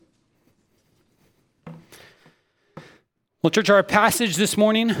Well, church, our passage this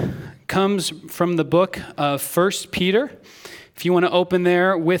morning comes from the book of 1 Peter. If you want to open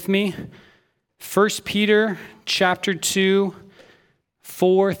there with me, 1 Peter chapter 2,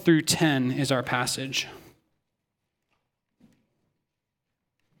 4 through 10 is our passage.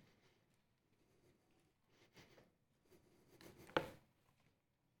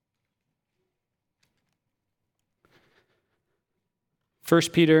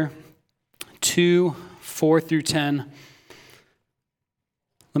 First Peter 2, 4 through 10.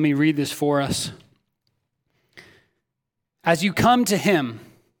 Let me read this for us. As you come to him,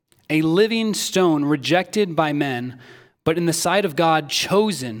 a living stone rejected by men, but in the sight of God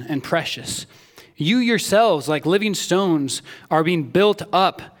chosen and precious, you yourselves, like living stones, are being built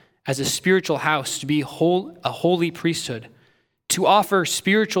up as a spiritual house to be a holy priesthood, to offer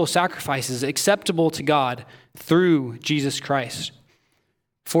spiritual sacrifices acceptable to God through Jesus Christ.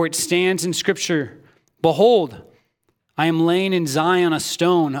 For it stands in Scripture, behold, I am laying in Zion a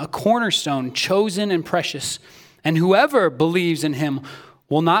stone, a cornerstone, chosen and precious, and whoever believes in him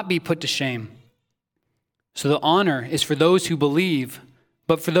will not be put to shame. So the honor is for those who believe,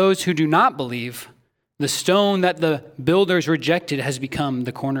 but for those who do not believe, the stone that the builders rejected has become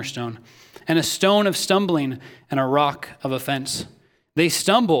the cornerstone, and a stone of stumbling and a rock of offense. They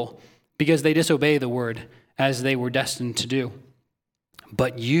stumble because they disobey the word, as they were destined to do.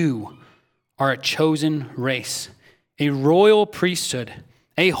 But you are a chosen race, a royal priesthood,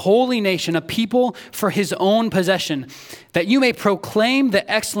 a holy nation, a people for his own possession, that you may proclaim the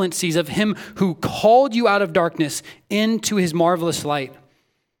excellencies of him who called you out of darkness into his marvelous light.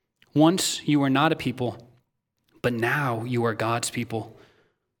 Once you were not a people, but now you are God's people.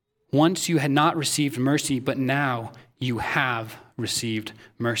 Once you had not received mercy, but now you have received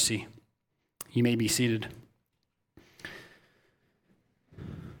mercy. You may be seated.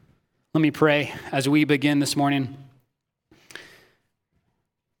 Let me pray as we begin this morning.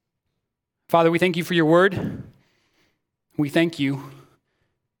 Father, we thank you for your word. We thank you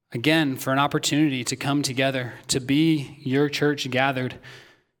again for an opportunity to come together, to be your church gathered,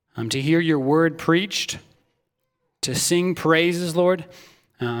 to hear your word preached, to sing praises, Lord,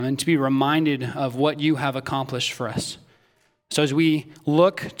 and to be reminded of what you have accomplished for us. So as we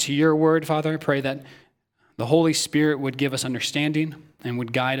look to your word, Father, I pray that the Holy Spirit would give us understanding and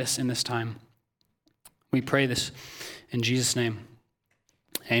would guide us in this time. We pray this in Jesus' name.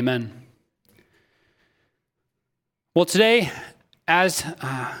 Amen. Well, today, as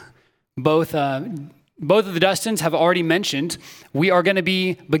both of the Dustins have already mentioned, we are going to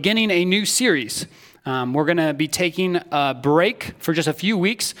be beginning a new series. We're going to be taking a break for just a few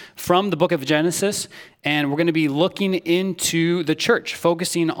weeks from the book of Genesis, and we're going to be looking into the church,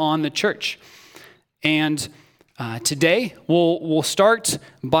 focusing on the church. And today, we'll start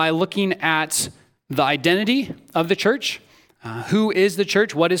by looking at the identity of the church. Who is the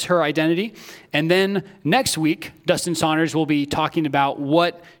church? What is her identity? And then next week, Dustin Saunders will be talking about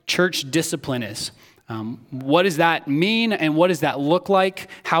what church discipline is. What does that mean and what does that look like?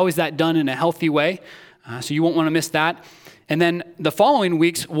 How is that done in a healthy way? So you won't want to miss that. And then the following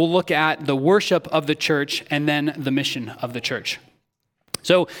weeks, we'll look at the worship of the church and then the mission of the church.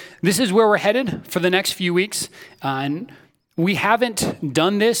 So this is where we're headed for the next few weeks. And we haven't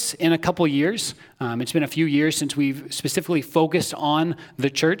done this in a couple years. It's been a few years since we've specifically focused on the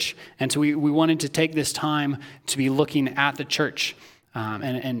church. And so we wanted to take this time to be looking at the church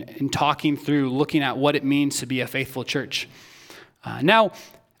and talking through, looking at what it means to be a faithful church. Now,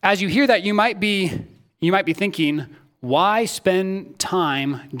 as you hear that, you might be thinking, why spend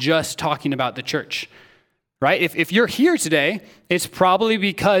time just talking about the church? Right? If you're here today, it's probably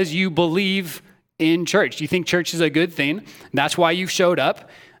because you believe in church. You think church is a good thing. That's why you showed up.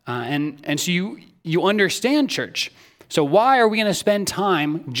 And so you understand church. So why are we going to spend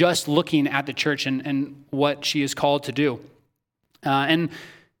time just looking at the church and what she is called to do? And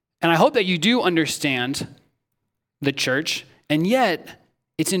I hope that you do understand the church, and yet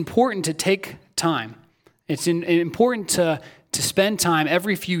it's important to take time. It's important to spend time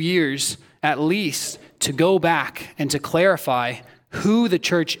every few years at least to go back and to clarify who the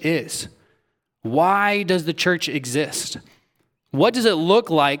church is. Why does the church exist? What does it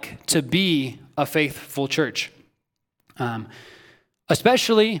look like to be a faithful church?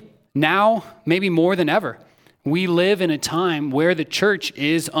 Especially now, maybe more than ever. We live in a time where the church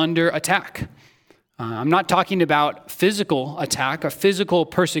is under attack. I'm not talking about physical attack or physical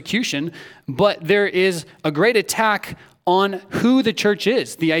persecution, but there is a great attack on who the church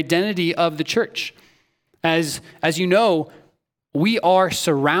is, the identity of the church. As you know, we are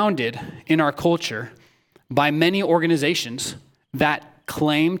surrounded in our culture by many organizations that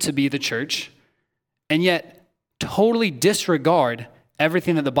claim to be the church and yet totally disregard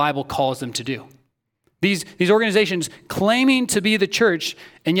everything that the Bible calls them to do. These organizations claiming to be the church,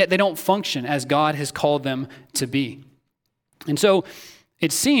 and yet they don't function as God has called them to be. And so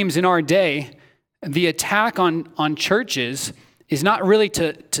it seems in our day, the attack on churches is not really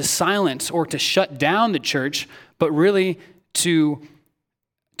to silence or to shut down the church, but really to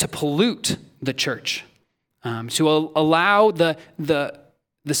pollute the church, to allow the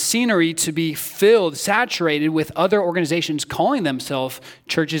scenery to be filled, saturated with other organizations calling themselves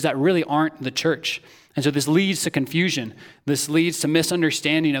churches that really aren't the church. And so this leads to confusion. This leads to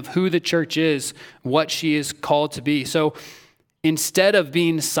misunderstanding of who the church is, what she is called to be. So instead of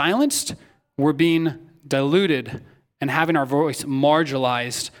being silenced, we're being diluted and having our voice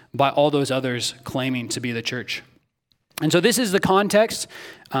marginalized by all those others claiming to be the church. And so this is the context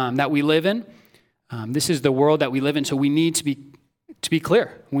that we live in. This is the world that we live in. So we need to be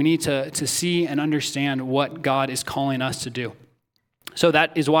clear. We need to see and understand what God is calling us to do. So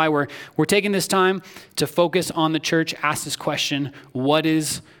that is why we're taking this time to focus on the church, ask this question: what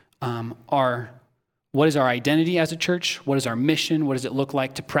is our identity as a church? What is our mission? What does it look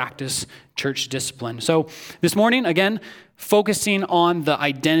like to practice church discipline? So this morning, again, focusing on the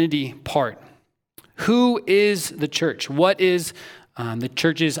identity part. Who is the church? What is the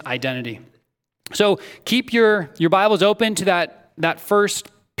church's identity? So keep your Bibles open to that first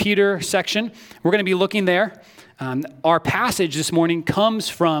Peter section. We're going to be looking there. Our passage this morning comes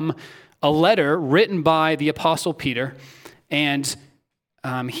from a letter written by the Apostle Peter, and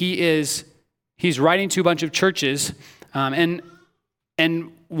he's writing to a bunch of churches, and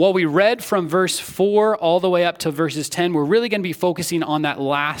what we read from verse 4 all the way up to verses 10, we're really going to be focusing on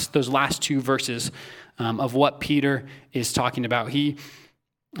those last two verses of what Peter is talking about.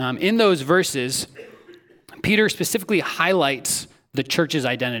 In those verses, Peter specifically highlights the church's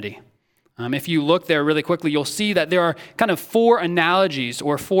identity. If you look there really quickly, you'll see that there are kind of four analogies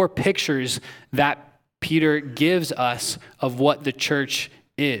or four pictures that Peter gives us of what the church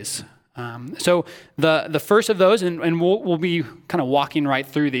is. So the first of those, and we'll be kind of walking right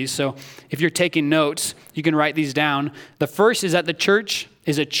through these. So if you're taking notes, you can write these down. The first is that the church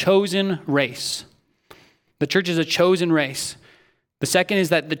is a chosen race. The church is a chosen race. The second is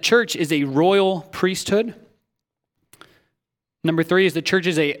that the church is a royal priesthood. Number 3 is the church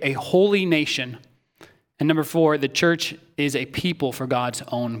is a holy nation. And number 4, the church is a people for God's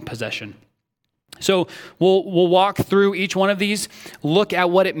own possession. So we'll walk through each one of these, look at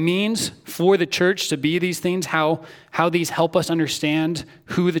what it means for the church to be these things, how these help us understand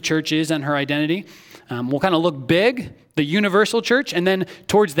who the church is and her identity. We'll kind of look big, the universal church, and then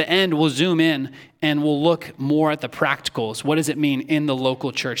towards the end we'll zoom in and we'll look more at the practicals. What does it mean in the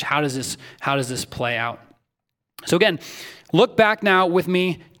local church? How does this play out? So again, look back now with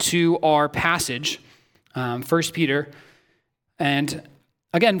me to our passage, 1 Peter, and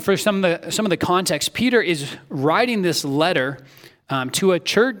again, for some of the context, Peter is writing this letter to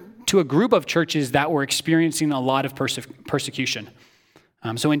a group of churches that were experiencing a lot of persecution.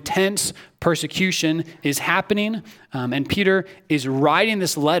 So intense persecution is happening, and Peter is writing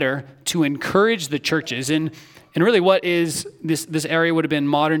this letter to encourage the churches. And really, what is this area would have been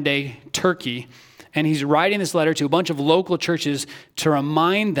modern day Turkey, and he's writing this letter to a bunch of local churches to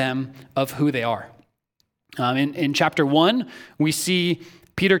remind them of who they are. In chapter 1, we see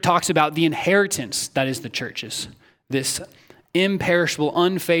Peter talks about the inheritance that is the churches, this imperishable,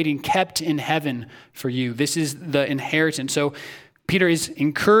 unfading, kept in heaven for you. This is the inheritance. So Peter is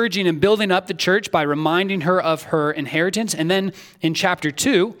encouraging and building up the church by reminding her of her inheritance. And then in chapter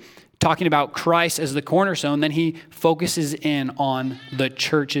 2, talking about Christ as the cornerstone, then he focuses in on the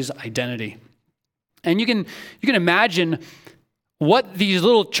church's identity. And you can imagine what these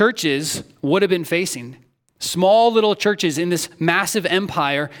little churches would have been facing. Small little churches in this massive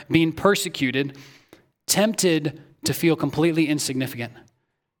empire being persecuted, tempted to feel completely insignificant,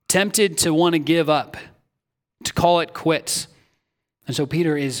 tempted to want to give up, to call it quits. And so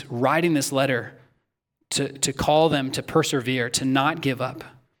Peter is writing this letter to call them to persevere, to not give up.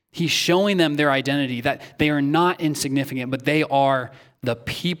 He's showing them their identity, that they are not insignificant, but they are the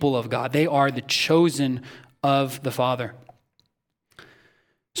people of God. They are the chosen of the Father.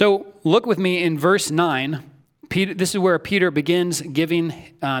 So look with me in verse 9. This is where Peter begins giving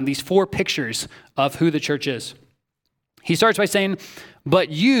these four pictures of who the church is. He starts by saying, "But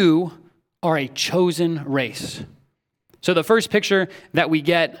you are a chosen race." So the first picture that we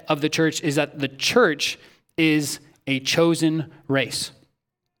get of the church is that the church is a chosen race.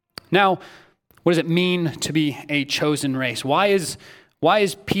 Now, what does it mean to be a chosen race? Why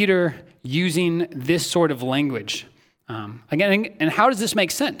is Peter using this sort of language? Again, and how does this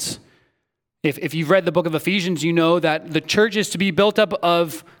make sense? If you've read the book of Ephesians, you know that the church is to be built up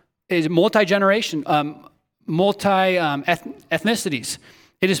of multi-generation, ethnicities.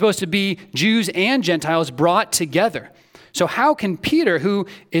 It is supposed to be Jews and Gentiles brought together. So how can Peter, who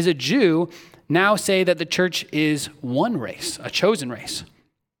is a Jew, now say that the church is one race, a chosen race?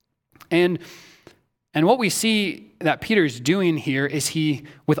 And what we see that Peter's doing here is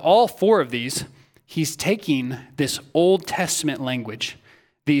with all four of these, he's taking this Old Testament language,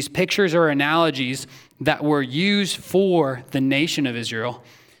 these pictures or analogies that were used for the nation of Israel,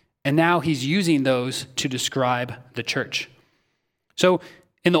 and now he's using those to describe the church. So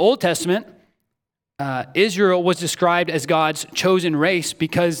in the Old Testament, Israel was described as God's chosen race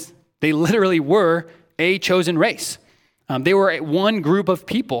because they literally were a chosen race. They were one group of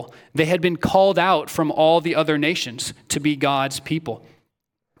people. They had been called out from all the other nations to be God's people.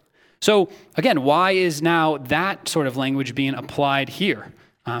 So again, why is now that sort of language being applied here?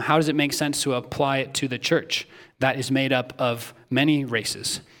 How does it make sense to apply it to the church that is made up of many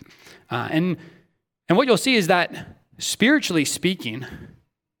races? And what you'll see is that spiritually speaking,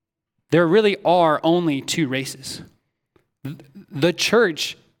 there really are only two races. The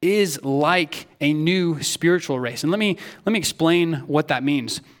church is like a new spiritual race. And let me explain what that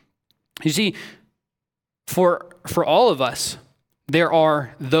means. You see, for all of us, there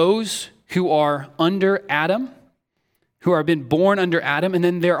are those who are under Adam, who have been born under Adam, and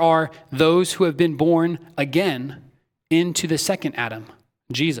then there are those who have been born again into the second Adam,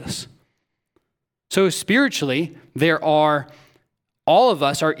 Jesus. So spiritually, all of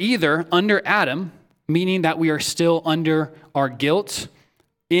us are either under Adam, meaning that we are still under our guilt,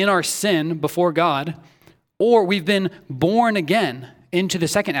 in our sin before God, or we've been born again into the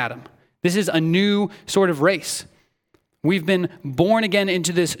second Adam. This is a new sort of race. We've been born again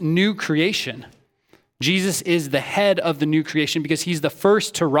into this new creation. Jesus is the head of the new creation because he's the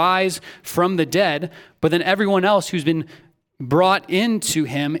first to rise from the dead, but then everyone else who's been brought into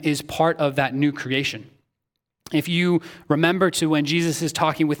him is part of that new creation. If you remember to when Jesus is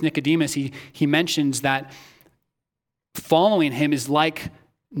talking with Nicodemus, he mentions that following him is like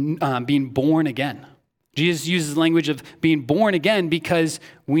being born again. Jesus uses the language of being born again because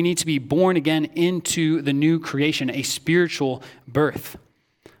we need to be born again into the new creation, a spiritual birth.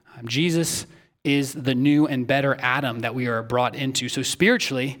 Jesus is the new and better Adam that we are brought into. So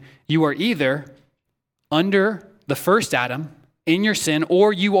spiritually, you are either under the first Adam in your sin,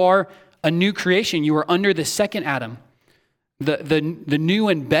 or you are a new creation. You are under the second Adam, the new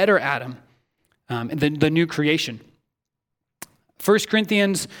and better Adam, the new creation. 1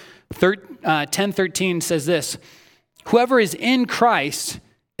 Corinthians 10:13 says this: "Whoever is in Christ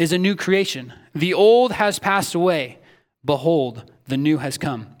is a new creation. The old has passed away. Behold, the new has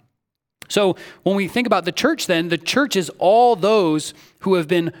come." So when we think about the church then, the church is all those who have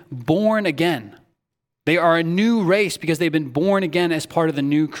been born again. They are a new race because they've been born again as part of the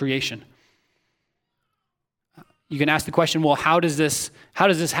new creation. You can ask the question, well, how does this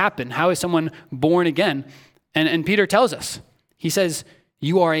happen? How is someone born again? And Peter tells us. He says,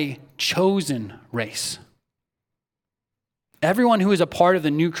 you are a chosen race. Everyone who is a part of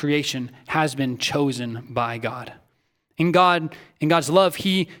the new creation has been chosen by God. In God's love,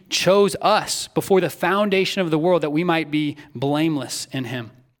 he chose us before the foundation of the world that we might be blameless in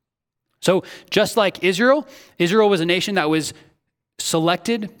him. So just like Israel was a nation that was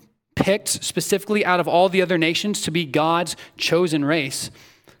selected, picked specifically out of all the other nations to be God's chosen race,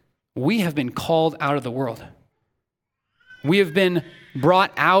 we have been called out of the world. We have been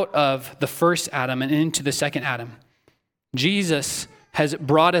brought out of the first Adam and into the second Adam. Jesus has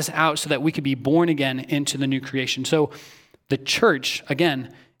brought us out so that we could be born again into the new creation. So the church,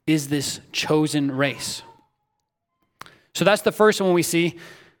 again, is this chosen race. So that's the first one we see.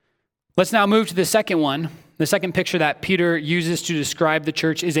 Let's now move to the second one. The second picture that Peter uses to describe the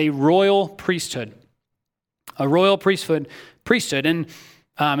church is a royal priesthood. A royal priesthood.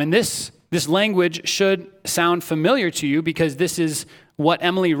 And this language should sound familiar to you because this is what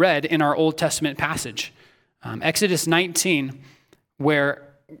Emily read in our Old Testament passage. Exodus 19, where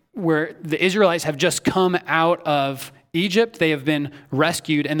the Israelites have just come out of Egypt. They have been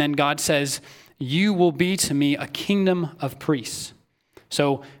rescued. And then God says, you will be to me a kingdom of priests.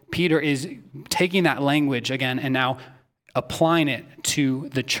 So Peter is taking that language again and now applying it to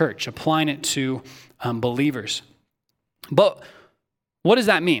the church, applying it to believers. But what does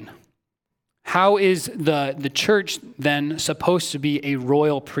that mean? How is the church then supposed to be a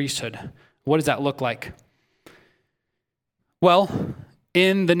royal priesthood? What does that look like? Well,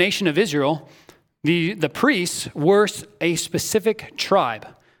 in the nation of Israel, the priests were a specific tribe,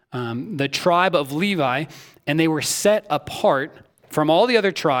 the tribe of Levi, and they were set apart from all the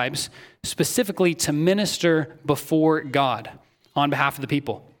other tribes specifically to minister before God on behalf of the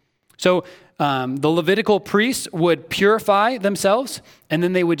people. So the Levitical priests would purify themselves, and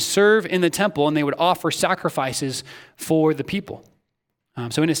then they would serve in the temple, and they would offer sacrifices for the people.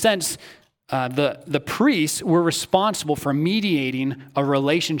 So in a sense, the priests were responsible for mediating a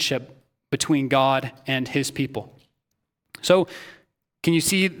relationship between God and his people. So can you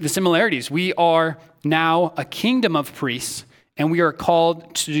see the similarities? We are now a kingdom of priests, and we are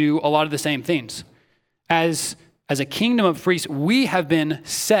called to do a lot of the same things. As a kingdom of priests, we have been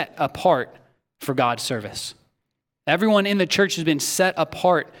set apart for God's service. Everyone in the church has been set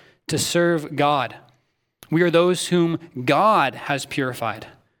apart to serve God. We are those whom God has purified,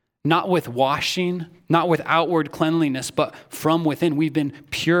 not with washing, not with outward cleanliness, but from within. We've been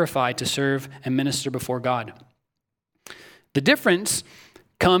purified to serve and minister before God. The difference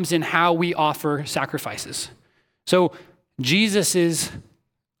comes in how we offer sacrifices. So Jesus'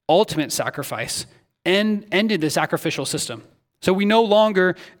 ultimate sacrifice ended the sacrificial system. So we no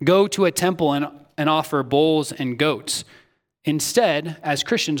longer go to a temple and offer bulls and goats. Instead, as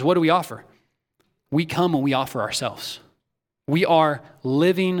Christians, what do we offer? We come and we offer ourselves. We are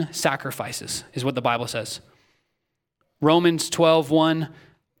living sacrifices, is what the Bible says. Romans 12:1,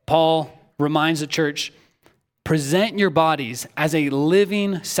 Paul reminds the church, present your bodies as a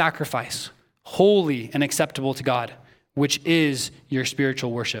living sacrifice, holy and acceptable to God, which is your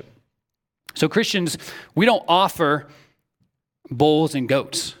spiritual worship. So Christians, we don't offer bulls and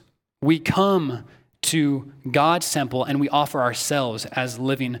goats. We come to God's temple and we offer ourselves as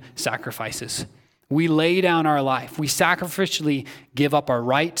living sacrifices. We lay down our life. We sacrificially give up our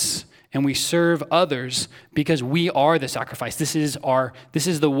rights and we serve others because we are the sacrifice. This is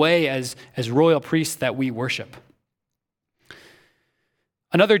the way as royal priests that we worship.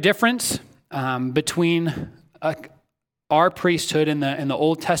 Another difference between our priesthood and the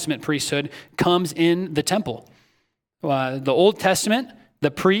Old Testament priesthood comes in the temple. The Old Testament,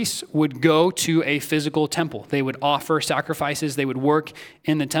 the priests would go to a physical temple. They would offer sacrifices. They would work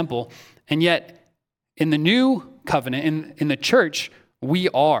in the temple. And yet, in the new covenant, in the church, we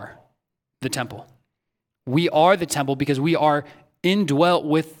are the temple. We are the temple because we are indwelt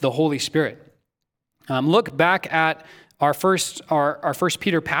with the Holy Spirit. Look back at our first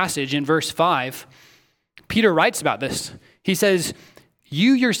Peter passage in verse 5. Peter writes about this. He says,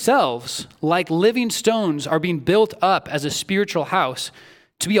 you yourselves, like living stones, are being built up as a spiritual house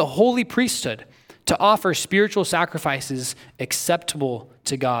to be a holy priesthood, to offer spiritual sacrifices acceptable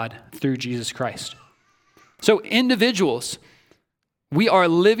to God through Jesus Christ. So individuals, we are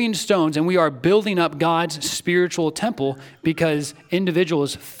living stones and we are building up God's spiritual temple because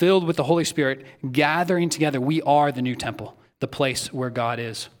individuals filled with the Holy Spirit gathering together, we are the new temple, the place where God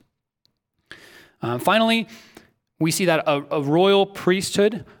is. Finally, we see that a royal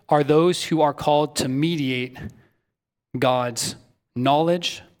priesthood are those who are called to mediate God's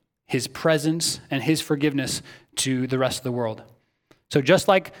knowledge, his presence, and his forgiveness to the rest of the world. So just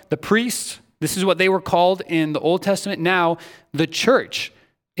like the priests, this is what they were called in the Old Testament. Now, the church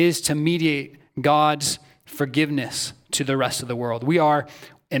is to mediate God's forgiveness to the rest of the world. We are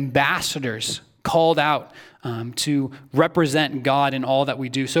ambassadors called out to represent God in all that we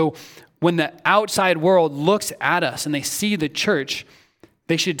do. So when the outside world looks at us and they see the church,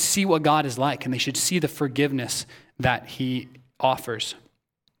 they should see what God is like and they should see the forgiveness that he offers.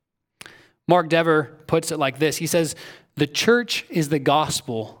 Mark Dever puts it like this. He says, the church is the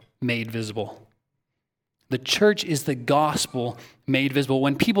gospel made visible. The church is the gospel made visible.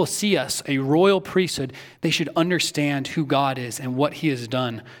 When people see us, a royal priesthood, they should understand who God is and what he has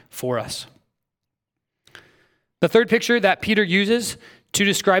done for us. The third picture that Peter uses to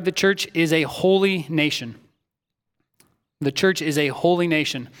describe the church is a holy nation. The church is a holy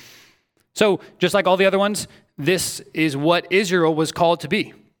nation. So just like all the other ones, this is what Israel was called to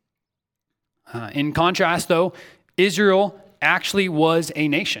be. In contrast, though, Israel actually was a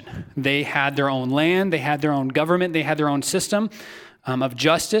nation. They had their own land, they had their own government, they had their own system of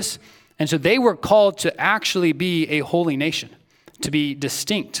justice. And so they were called to actually be a holy nation, to be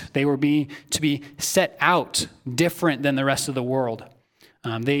distinct. They were to be set out different than the rest of the world.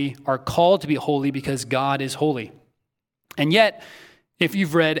 They are called to be holy because God is holy. And yet, if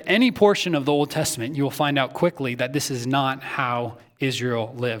you've read any portion of the Old Testament, you will find out quickly that this is not how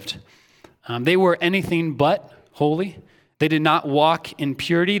Israel lived. They were anything but holy. They did not walk in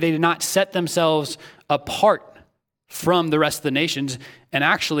purity. They did not set themselves apart from the rest of the nations. And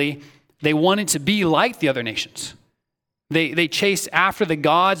actually, they wanted to be like the other nations. They chased after the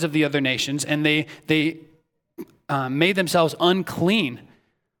gods of the other nations, and they made themselves unclean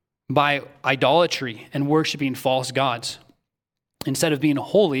by idolatry and worshiping false gods. Instead of being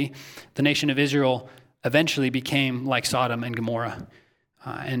holy, the nation of Israel eventually became like Sodom and Gomorrah.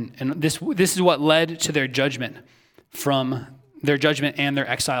 And this is what led to their judgment and their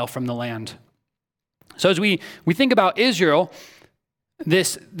exile from the land. So as we think about Israel,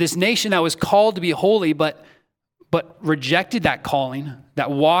 this nation that was called to be holy, but rejected that calling,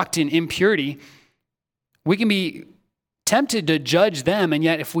 that walked in impurity, we can be tempted to judge them. And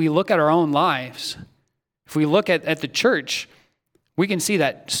yet if we look at our own lives, if we look at the church, we can see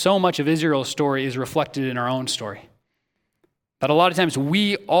that so much of Israel's story is reflected in our own story. That a lot of times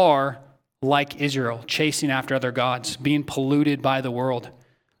we are like Israel, chasing after other gods, being polluted by the world.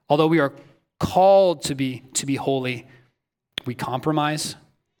 Although we are called to be holy, we compromise.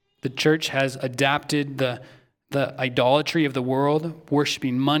 The church has adapted the idolatry of the world,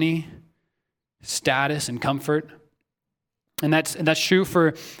 worshiping money, status, and comfort. And that's true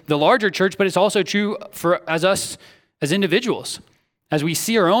for the larger church, but it's also true for us as individuals. As we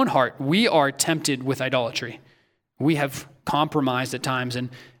see our own heart, we are tempted with idolatry. We have compromised at times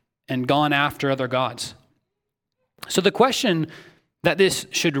and gone after other gods. So the question that this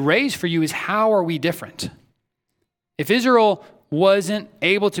should raise for you is, how are we different? If Israel wasn't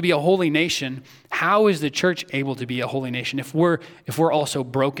able to be a holy nation, how is the church able to be a holy nation if we're also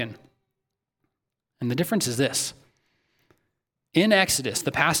broken? And the difference is this. In Exodus,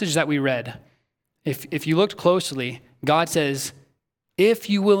 the passage that we read, if you looked closely, God says, "If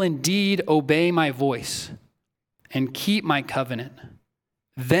you will indeed obey my voice and keep my covenant,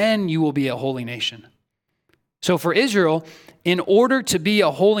 then you will be a holy nation." So for Israel, in order to be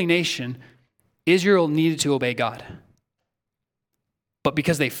a holy nation, Israel needed to obey God. But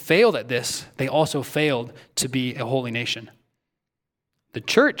because they failed at this, they also failed to be a holy nation. The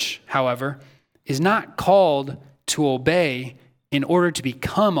church, however, is not called to obey in order to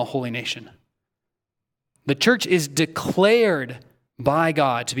become a holy nation. The church is declared by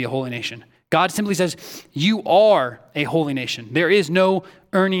God to be a holy nation. God simply says, you are a holy nation. There is no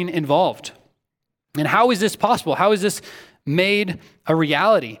earning involved. And how is this possible? How is this made a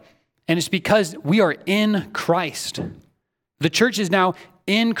reality? And it's because we are in Christ. The church is now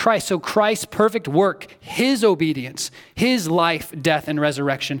in Christ. So Christ's perfect work, his obedience, his life, death, and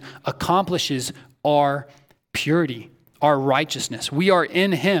resurrection accomplishes our purity, our righteousness. We are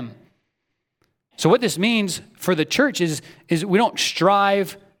in him. So what this means for the church is we don't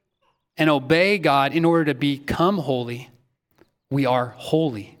strive and obey God in order to become holy. We are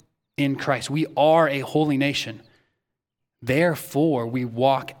holy in Christ. We are a holy nation. Therefore, we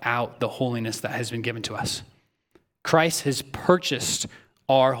walk out the holiness that has been given to us. Christ has purchased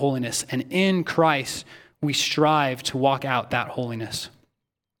our holiness, and in Christ, we strive to walk out that holiness.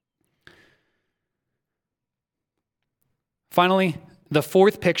 Finally, the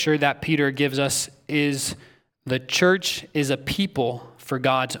fourth picture that Peter gives us is the church is a people for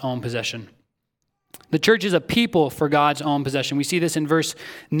God's own possession. The church is a people for God's own possession. We see this in verse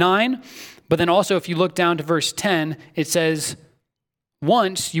 9, but then also if you look down to verse 10, it says,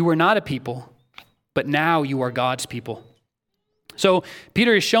 "Once you were not a people, but now you are God's people." So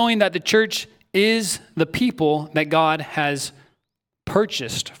Peter is showing that the church is the people that God has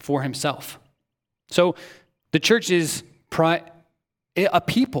purchased for himself. So the church is a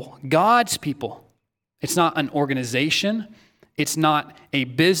people, God's people. It's not an organization. It's not a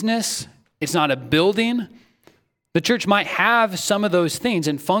business. It's not a building. The church might have some of those things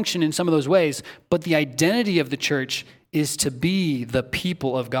and function in some of those ways, but the identity of the church is to be the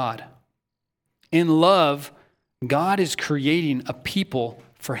people of God. In love, God is creating a people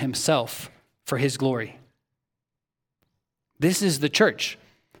for himself, for his glory. This is the church.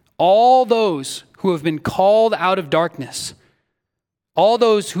 All those who have been called out of darkness, all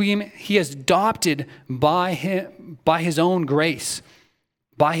those who he has adopted by his own grace,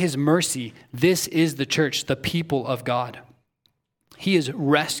 by his mercy, this is the church, the people of God. He has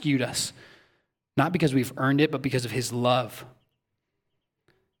rescued us, not because we've earned it, but because of his love.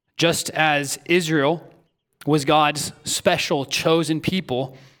 Just as Israel was God's special chosen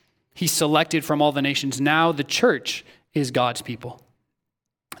people, he selected from all the nations. Now the church is God's people.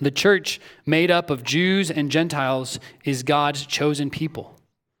 The church, made up of Jews and Gentiles, is God's chosen people.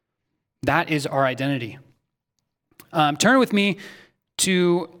 That is our identity. Turn with me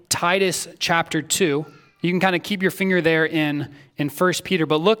to Titus chapter 2. You can kind of keep your finger there in 1 Peter,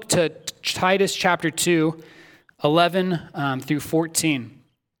 but look to Titus chapter 2, 11 through 14.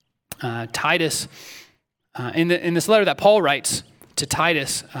 Titus, in this letter that Paul writes to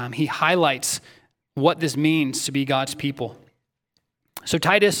Titus, he highlights what this means to be God's people. So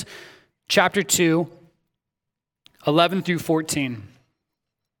Titus chapter 2, 11 through 14.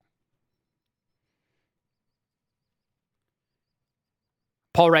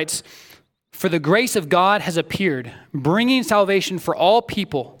 Paul writes, "For the grace of God has appeared, bringing salvation for all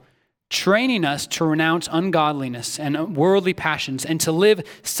people, training us to renounce ungodliness and worldly passions and to live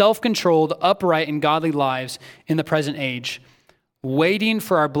self-controlled, upright, and godly lives in the present age, waiting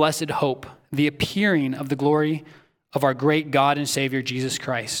for our blessed hope, the appearing of the glory of our great God and Savior, Jesus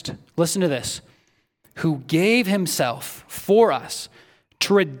Christ." Listen to this. "Who gave himself for us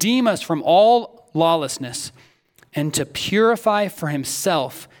to redeem us from all lawlessness and to purify for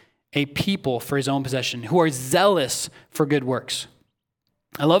himself a people for his own possession, who are zealous for good works."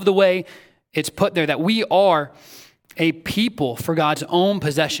 I love the way it's put there that we are a people for God's own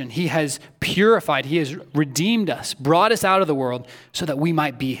possession. He has purified, he has redeemed us, brought us out of the world so that we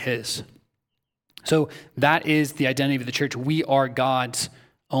might be his. So that is the identity of the church. We are God's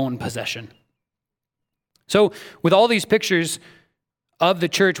own possession. So with all these pictures of the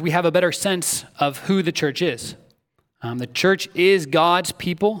church, we have a better sense of who the church is. The church is God's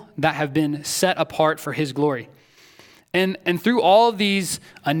people that have been set apart for his glory. And through all of these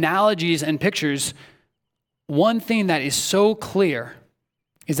analogies and pictures, one thing that is so clear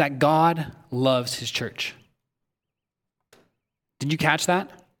is that God loves his church. Did you catch that?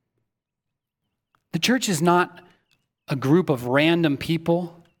 The church is not a group of random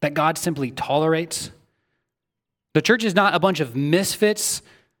people that God simply tolerates. The church is not a bunch of misfits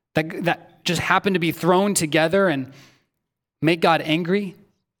that just happen to be thrown together and make God angry.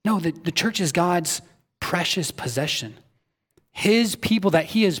 No, the church is God's precious possession. His people that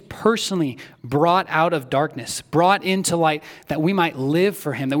he has personally brought out of darkness, brought into light, that we might live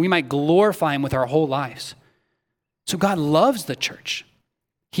for him, that we might glorify him with our whole lives. So God loves the church.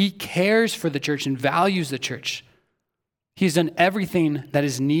 He cares for the church and values the church. He's done everything that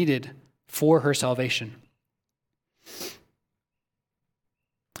is needed for her salvation.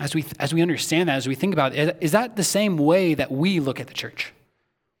 As we understand that, as we think about it, is that the same way that we look at the church?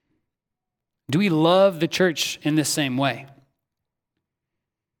 Do we love the church in this same way?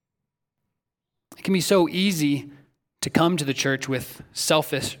 It can be so easy to come to the church with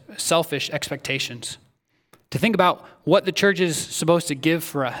selfish expectations, to think about what the church is supposed to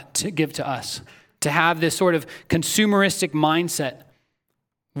give to us, to have this sort of consumeristic mindset.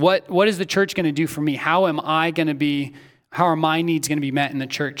 What is the church going to do for me? How are my needs going to be met in the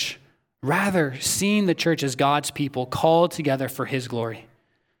church? Rather, seeing the church as God's people called together for his glory.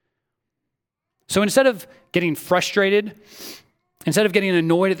 So instead of getting frustrated, instead of getting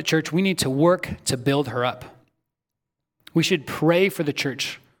annoyed at the church, we need to work to build her up. We should pray for the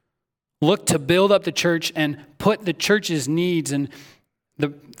church, look to build up the church and put the church's needs and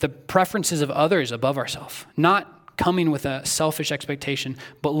the preferences of others above ourselves, not coming with a selfish expectation,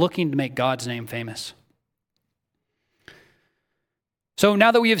 but looking to make God's name famous. So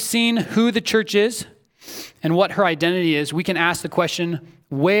now that we have seen who the church is and what her identity is, we can ask the question,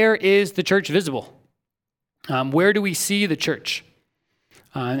 where is the church visible? Where do we see the church?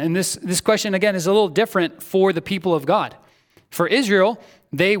 And this question, again, is a little different for the people of God. For Israel,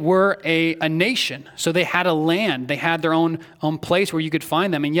 they were a nation, so they had a land. They had their own place where you could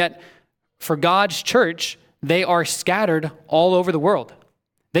find them. And yet, for God's church, they are scattered all over the world.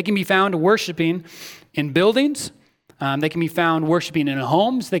 They can be found worshiping in buildings. They can be found worshiping in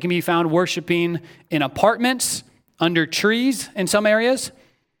homes. They can be found worshiping in apartments, under trees in some areas.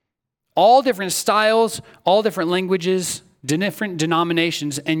 All different styles, all different languages, different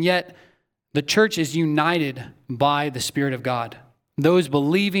denominations, and yet the church is united by the Spirit of God. Those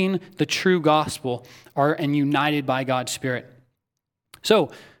believing the true gospel are united by God's Spirit.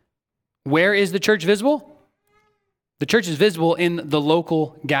 So, where is the church visible? The church is visible in the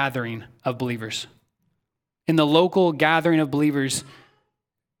local gathering of believers. In the local gathering of believers,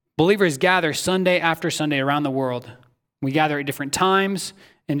 believers gather Sunday after Sunday around the world. We gather at different times,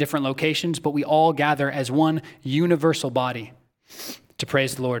 in different locations, but we all gather as one universal body to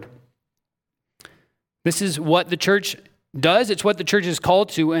praise the Lord. This is what the church does. It's what the church is called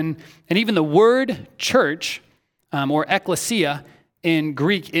to. And even the word church, or ekklesia in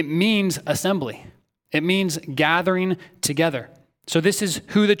Greek, it means assembly. It means gathering together. So this is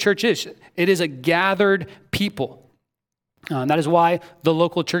who the church is. It is a gathered people. That is why the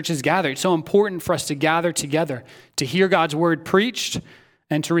local church is gathered. It's so important for us to gather together, to hear God's word preached,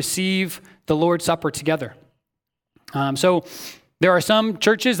 and to receive the Lord's Supper together. So there are some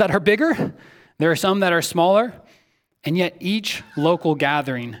churches that are bigger. There are some that are smaller. And yet each local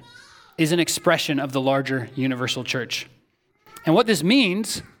gathering is an expression of the larger universal church. And what this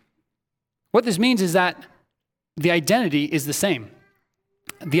means is that the identity is the same.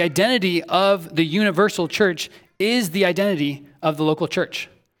 The identity of the universal church is the identity of the local church.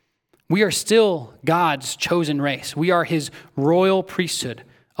 we are still God's chosen race. We are his royal priesthood,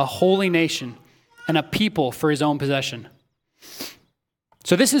 a holy nation, and a people for his own possession.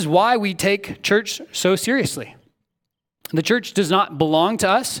 So this is why we take church so seriously. The church does not belong to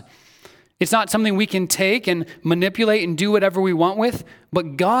us. It's not something we can take and manipulate and do whatever we want with,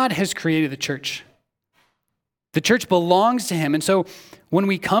 but God has created the church. The church belongs to him. And so when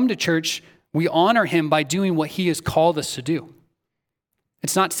we come to church, we honor him by doing what he has called us to do.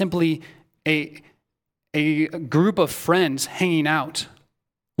 It's not simply a group of friends hanging out,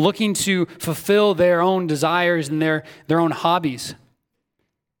 looking to fulfill their own desires and their own hobbies.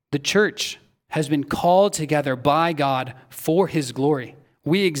 The church has been called together by God for his glory.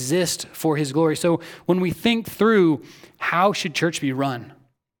 We exist for his glory. So when we think through how should church be run,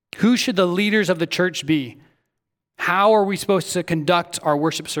 who should the leaders of the church be, how are we supposed to conduct our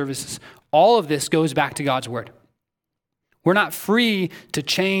worship services, all of this goes back to God's word. We're not free to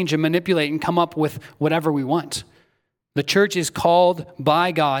change and manipulate and come up with whatever we want. The church is called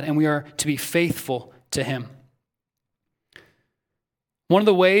by God, and we are to be faithful to him. One of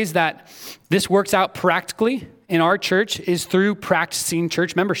the ways that this works out practically in our church is through practicing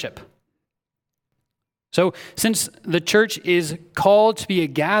church membership. So since the church is called to be a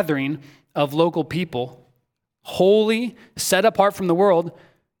gathering of local people, holy, set apart from the world,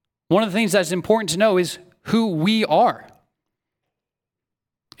 one of the things that's important to know is who we are.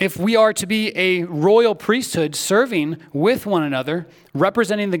 If we are to be a royal priesthood serving with one another,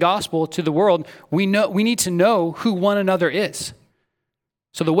 representing the gospel to the world, we need to know who one another is.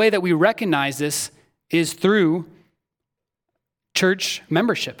 So the way that we recognize this is through church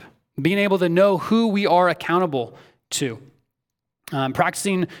membership, being able to know who we are accountable to.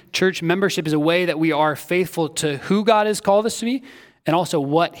 Practicing church membership is a way that we are faithful to who God has called us to be and also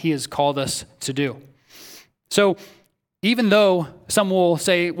what he has called us to do. So even though some will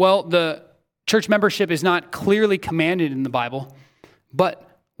say, well, the church membership is not clearly commanded in the Bible,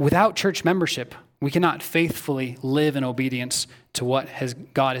 but without church membership, we cannot faithfully live in obedience to what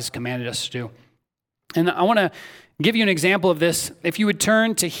God has commanded us to do. And I want to give you an example of this. If you would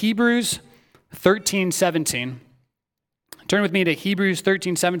turn to Hebrews 13:17. Turn with me to Hebrews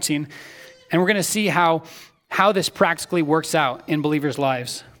 13:17, and we're going to see how this practically works out in believers'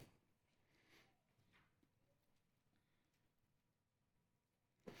 lives.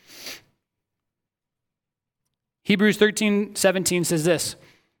 Hebrews 13:17 says this: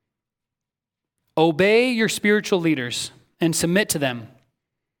 "Obey your spiritual leaders and submit to them,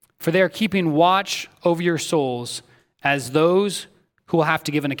 for they are keeping watch over your souls as those who will have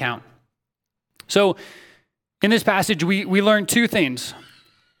to give an account." So in this passage, we learn two things.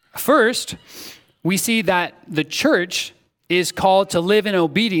 First, we see that the church is called to live in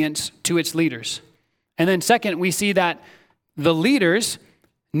obedience to its leaders. And then second, we see that the leaders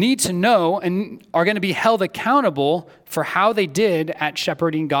need to know and are going to be held accountable for how they did at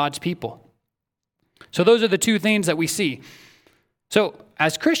shepherding God's people. So those are the two things that we see. So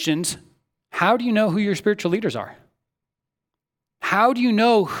as Christians, how do you know who your spiritual leaders are? How do you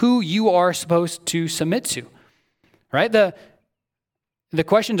know who you are supposed to submit to? Right? The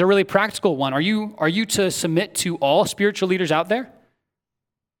question's a really practical one. Are you to submit to all spiritual leaders out there?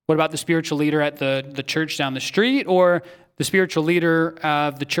 What about the spiritual leader at the church down the street or the spiritual leader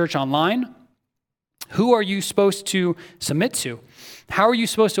of the church online? Who are you supposed to submit to? How are you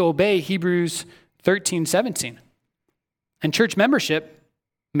supposed to obey Hebrews 13:17? And church membership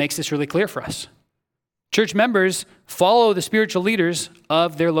makes this really clear for us. Church members follow the spiritual leaders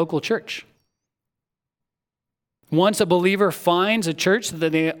of their local church. Once a believer finds a church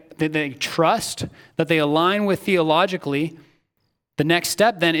that they trust, that they align with theologically, the next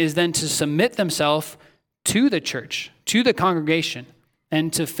step then is to submit themselves to the church, to the congregation,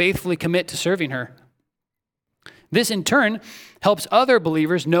 and to faithfully commit to serving her. This in turn helps other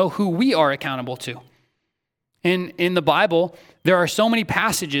believers know who we are accountable to. In the Bible, there are so many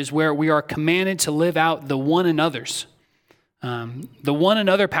passages where we are commanded to live out the one another's. The one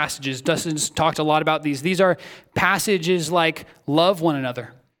another passages, Dustin's talked a lot about these. These are passages like love one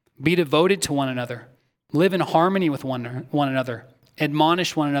another, be devoted to one another, live in harmony with one another,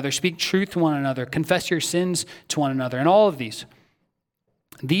 admonish one another, speak truth to one another, confess your sins to one another, and all of these.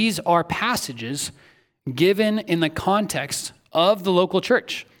 These are passages given in the context of the local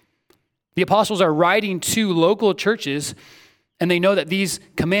church. The apostles are writing to local churches, and they know that these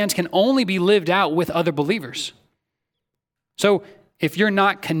commands can only be lived out with other believers. So if you're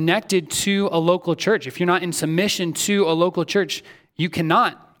not connected to a local church, if you're not in submission to a local church, you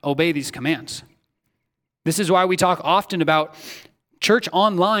cannot obey these commands. This is why we talk often about church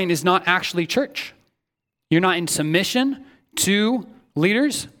online is not actually church. You're not in submission to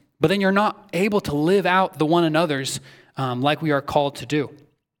leaders, but then you're not able to live out the one another's like we are called to do.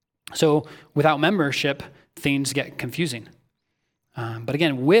 So without membership, things get confusing. But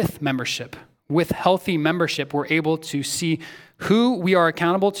again, with membership, with healthy membership, we're able to see who we are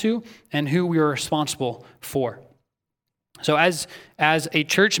accountable to and who we are responsible for. So as a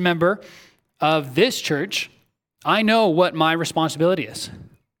church member of this church, I know what my responsibility is.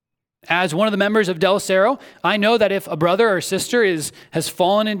 As one of the members of Del Cerro, I know that if a brother or sister has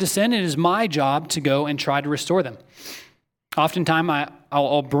fallen into sin, it is my job to go and try to restore them. Oftentimes,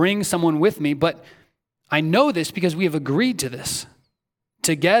 I'll bring someone with me, but I know this because we have agreed to this.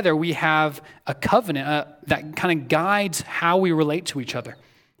 Together, we have a covenant that kind of guides how we relate to each other.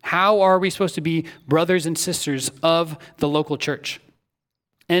 How are we supposed to be brothers and sisters of the local church?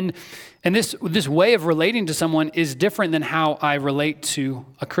 And this way of relating to someone is different than how I relate to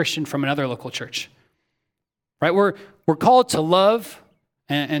a Christian from another local church. Right? We're called to love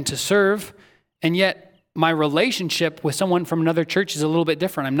and to serve, and yet my relationship with someone from another church is a little bit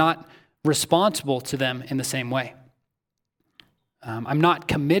different. I'm not responsible to them in the same way. I'm not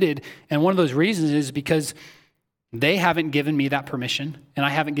committed, and one of those reasons is because they haven't given me that permission, and I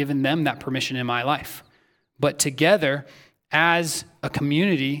haven't given them that permission in my life. But together, as a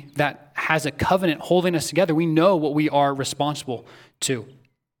community that has a covenant holding us together, we know what we are responsible to.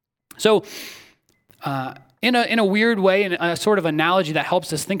 So, in a weird way, in a sort of analogy that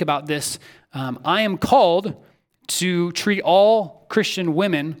helps us think about this, I am called to treat all Christian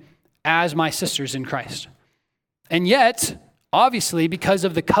women as my sisters in Christ. And yet, obviously, because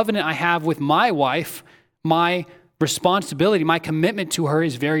of the covenant I have with my wife, my responsibility, my commitment to her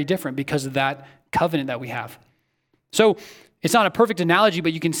is very different because of that covenant that we have. So it's not a perfect analogy,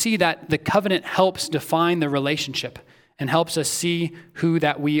 but you can see that the covenant helps define the relationship and helps us see who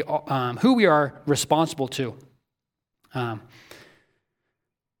we are responsible to. I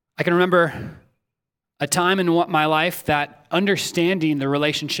can remember a time in my life that understanding the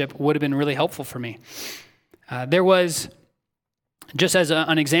relationship would have been really helpful for me. There was, just as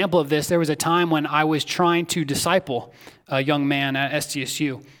an example of this, there was a time when I was trying to disciple a young man at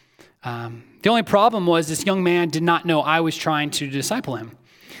SDSU. The only problem was this young man did not know I was trying to disciple him.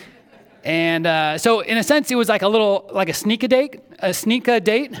 And so in a sense, it was like a sneak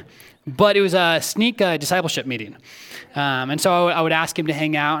date, but it was a sneak discipleship meeting. And so I would ask him to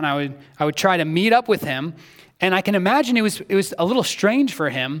hang out, and I would try to meet up with him. And I can imagine it was a little strange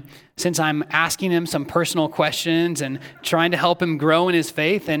for him, since I'm asking him some personal questions and trying to help him grow in his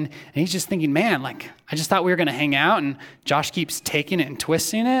faith. And he's just thinking, man, I just thought we were going to hang out, and Josh keeps taking it and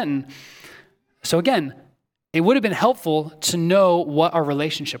twisting it. And so again, it would have been helpful to know what our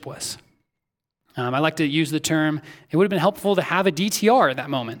relationship was. I like to use the term, it would have been helpful to have a DTR at that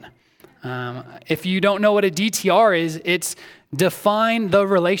moment. If you don't know what a DTR is, it's define the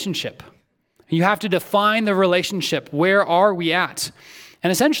relationship. You have to define the relationship. Where are we at?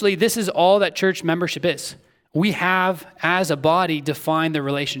 And essentially, this is all that church membership is. We have, as a body, defined the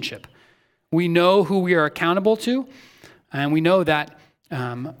relationship. We know who we are accountable to, and we know that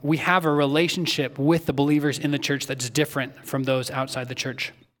we have a relationship with the believers in the church that's different from those outside the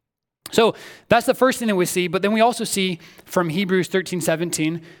church. So that's the first thing that we see, but then we also see from Hebrews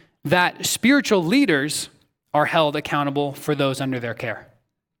 13:17 that spiritual leaders are held accountable for those under their care.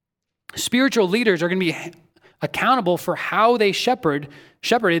 Spiritual leaders are going to be accountable for how they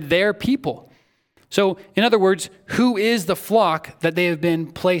shepherded their people. So, in other words, who is the flock that they have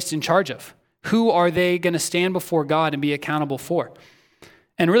been placed in charge of? Who are they going to stand before God and be accountable for?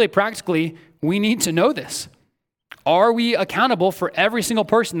 And really practically, we need to know this. Are we accountable for every single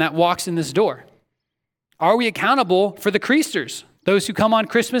person that walks in this door? Are we accountable for the Creasters, those who come on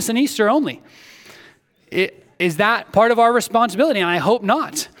Christmas and Easter only? Is that part of our responsibility? And I hope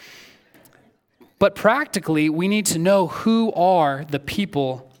not. But practically, we need to know who are the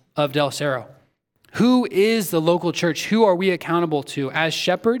people of Del Cerro. Who is the local church? Who are we accountable to as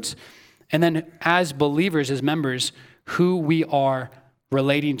shepherds? And then as believers, as members, who we are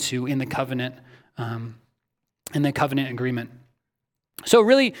relating to in the covenant agreement. So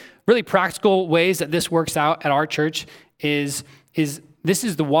really, really practical ways that this works out at our church is this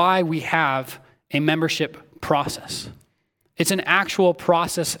is the why we have a membership process. It's an actual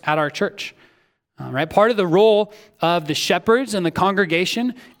process at our church. Right? Part of the role of the shepherds and the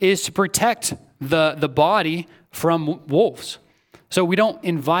congregation is to protect the body from wolves. So we don't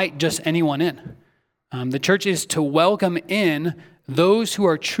invite just anyone in. The church is to welcome in those who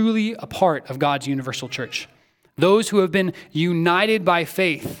are truly a part of God's universal church. Those who have been united by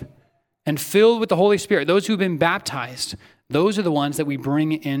faith and filled with the Holy Spirit, those who have been baptized, those are the ones that we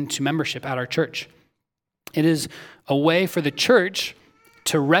bring into membership at our church. It is a way for the church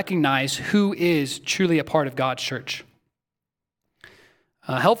to recognize who is truly a part of God's church.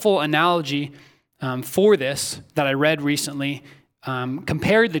 A helpful analogy for this that I read recently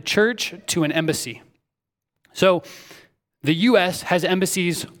compared the church to an embassy. So the U.S. has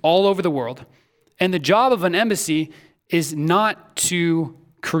embassies all over the world, and the job of an embassy is not to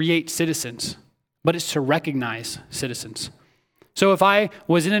create citizens, but it's to recognize citizens. So if I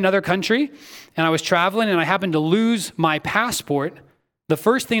was in another country and I was traveling and I happened to lose my passport, the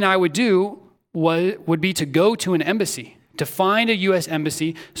first thing I would do would be to go to an embassy, to find a U.S.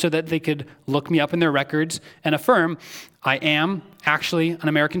 embassy so that they could look me up in their records and affirm I am actually an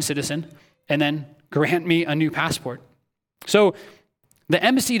American citizen, and then grant me a new passport. So the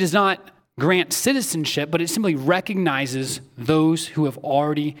embassy does not grant citizenship, but it simply recognizes those who have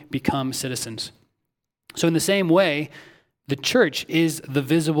already become citizens. So in the same way, the church is the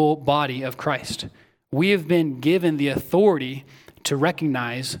visible body of Christ. We have been given the authority to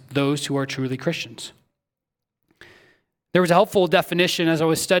recognize those who are truly Christians. There was a helpful definition as I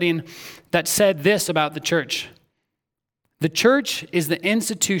was studying that said this about the church. The church is the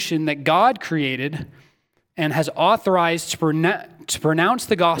institution that God created and has authorized to pronounce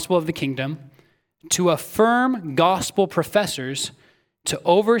the gospel of the kingdom, to affirm gospel professors, to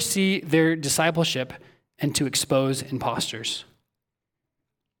oversee their discipleship, and to expose imposters.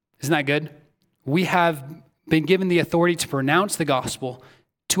 Isn't that good? We have been given the authority to pronounce the gospel,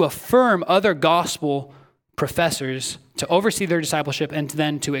 to affirm other gospel professors, to oversee their discipleship, and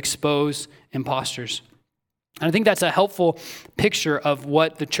then to expose imposters. And I think that's a helpful picture of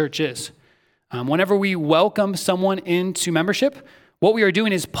what the church is. Whenever we welcome someone into membership, what we are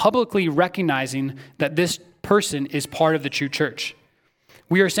doing is publicly recognizing that this person is part of the true church.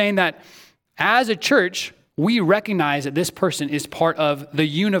 We are saying that as a church, we recognize that this person is part of the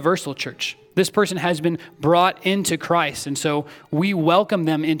universal church. This person has been brought into Christ, and so we welcome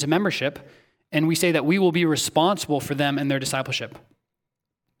them into membership, and we say that we will be responsible for them and their discipleship.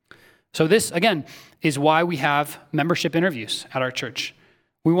 So this, again, is why we have membership interviews at our church.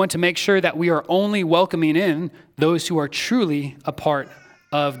 We want to make sure that we are only welcoming in those who are truly a part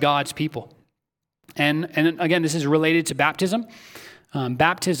of God's people. And again, this is related to baptism.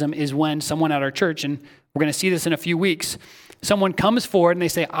 Baptism is when someone at our church, and we're going to see this in a few weeks, someone comes forward and they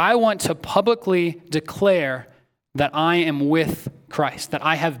say, I want to publicly declare that I am with Christ, that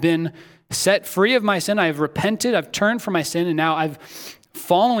I have been set free of my sin, I have repented, I've turned from my sin, and now I'm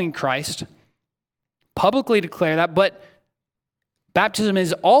following Christ. Publicly declare that, but baptism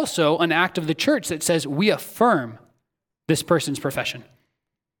is also an act of the church that says we affirm this person's profession.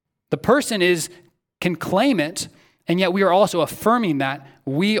 The person can claim it, and yet we are also affirming that.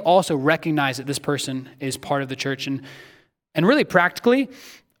 We also recognize that this person is part of the church. And really practically,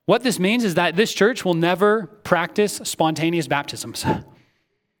 what this means is that this church will never practice spontaneous baptisms.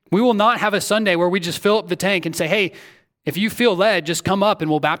 We will not have a Sunday where we just fill up the tank and say, hey, if you feel led, just come up and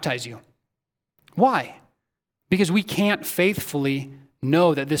we'll baptize you. Why? Because we can't faithfully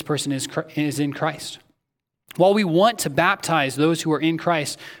know that this person is in Christ. While we want to baptize those who are in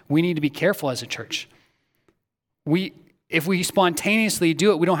Christ, we need to be careful as a church. If we spontaneously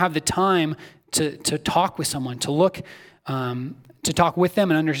do it, we don't have the time to talk with someone, to talk with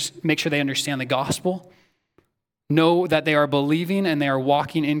them and make sure they understand the gospel, know that they are believing and they are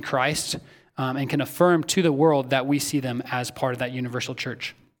walking in Christ, and can affirm to the world that we see them as part of that universal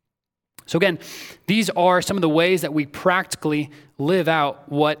church. So again, these are some of the ways that we practically live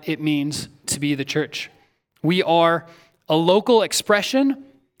out what it means to be the church. We are a local expression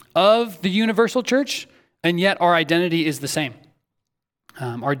of the universal church, and yet our identity is the same.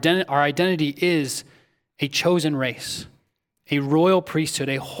 Our identity is a chosen race, a royal priesthood,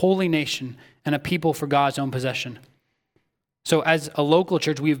 a holy nation, and a people for God's own possession. So as a local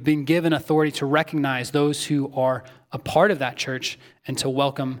church, we have been given authority to recognize those who are a part of that church and to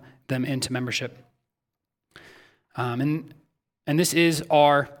welcome them into membership. And this is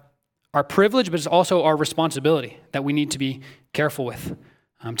our privilege, but it's also our responsibility that we need to be careful with.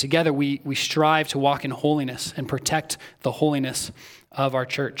 Together, we strive to walk in holiness and protect the holiness of our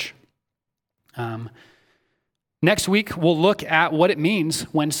church. Next week, we'll look at what it means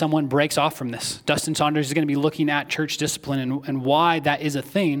when someone breaks off from this. Dustin Saunders is going to be looking at church discipline and why that is a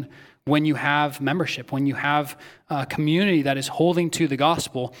thing when you have membership, when you have a community that is holding to the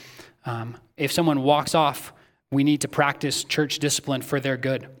gospel. If someone walks off, we need to practice church discipline for their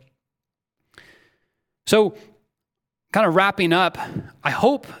good. So, kind of wrapping up, I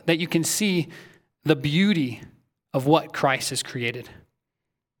hope that you can see the beauty of what Christ has created.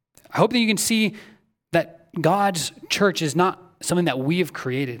 I hope that you can see that God's church is not something that we have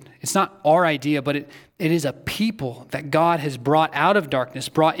created. It's not our idea, but it is a people that God has brought out of darkness,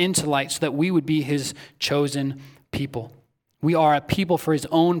 brought into light so that we would be his chosen people. We are a people for his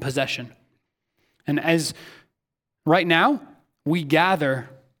own possession. And as right now, we gather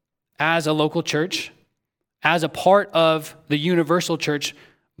as a local church, as a part of the universal church,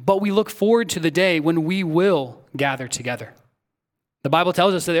 but we look forward to the day when we will gather together. The Bible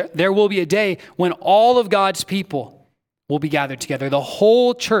tells us that there will be a day when all of God's people will be gathered together, the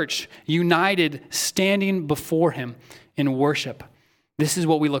whole church united, standing before him in worship. This is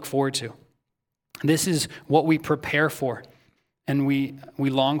what we look forward to. This is what we prepare for and we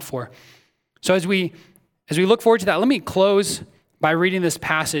long for. So as we look forward to that, let me close by reading this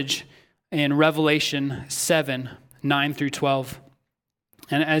passage in Revelation 7, 9 through 12.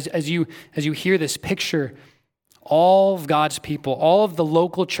 And as you hear this picture, all of God's people, all of the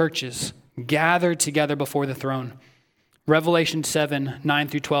local churches gathered together before the throne. Revelation 7, 9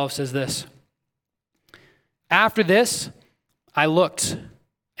 through 12 says this. After this, I looked,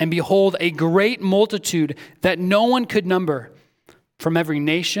 and behold, a great multitude that no one could number, from every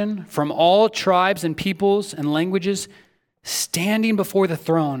nation, from all tribes and peoples and languages, standing before the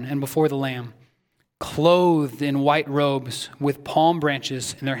throne and before the Lamb, clothed in white robes with palm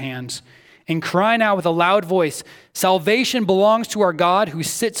branches in their hands, and crying out with a loud voice, salvation belongs to our God who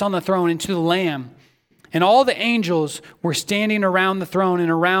sits on the throne and to the Lamb. And all the angels were standing around the throne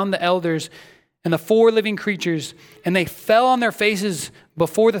and around the elders and the four living creatures, and they fell on their faces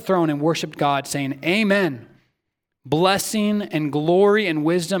before the throne and worshiped God, saying, Amen. Blessing and glory and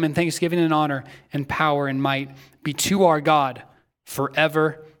wisdom and thanksgiving and honor and power and might be to our God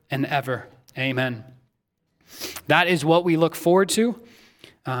forever and ever. Amen. That is what we look forward to.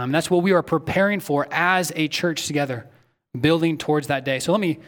 That's what we are preparing for as a church together, building towards that day. So let me